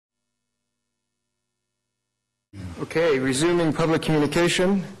Okay, resuming public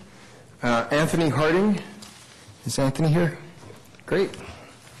communication. Anthony Harding. Is Anthony here? Great.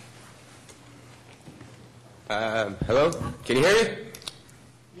 Hello? Can you hear me?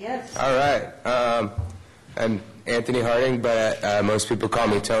 Yes. All right. I'm Anthony Harding, but most people call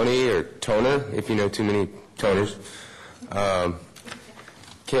me Tony or Toner, if you know too many Toners.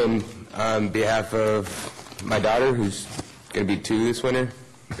 Came on behalf of my daughter, who's going to be 2 this winter,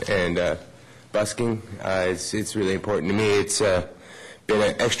 and busking. It's really important to me. It's been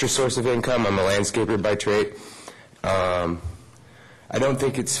an extra source of income. I'm a landscaper by trade. I don't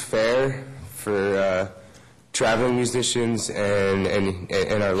think it's fair for traveling musicians and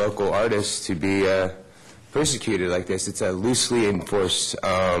our local artists to be persecuted like this. It's a loosely enforced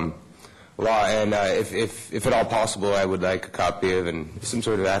law, and if at all possible, I would like a copy of some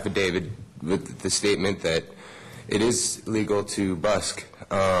sort of affidavit with the statement that it is legal to busk.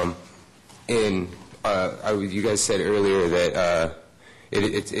 You guys said earlier that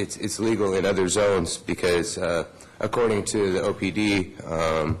it's legal in other zones because according to the OPD,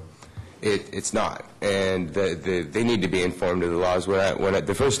 it's not, and they need to be informed of the laws.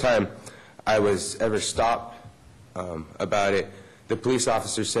 The first time I was ever stopped about it, the police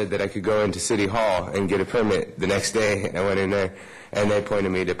officer said that I could go into City Hall and get a permit the next day. I went in there, and they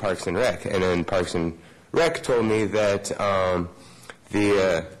pointed me to Parks and Rec, and then Parks and Rec told me that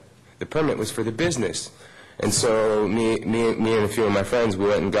the permit was for the business. And so me and a few of my friends, we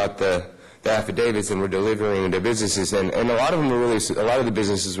went and got the affidavits, and we're delivering to businesses, and a lot of the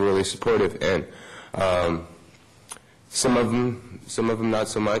businesses were really supportive, and some of them not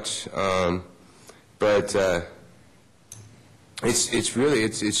so much, but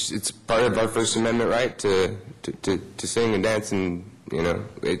it's part of our First Amendment right to sing and dance, and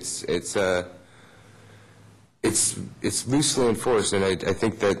it's loosely enforced, and I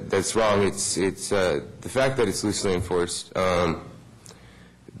think that's wrong. It's the fact that it's loosely enforced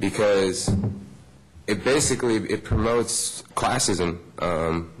because it promotes classism.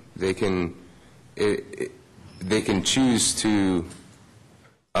 They can choose to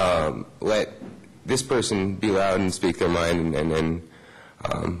let this person be loud and speak their mind, and then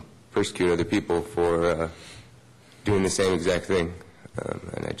persecute other people for doing the same exact thing,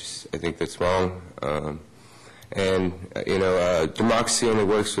 and I think that's wrong. Democracy only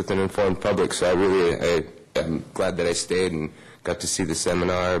works with an informed public, so I'm glad that I stayed and got to see the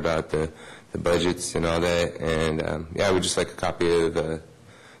seminar about the budgets and all that, and I would just like a copy of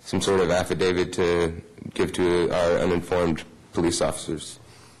some sort of affidavit to give to our uninformed police officers,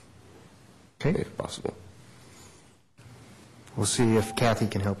 okay, if possible. We'll see if Kathy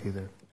can help you there.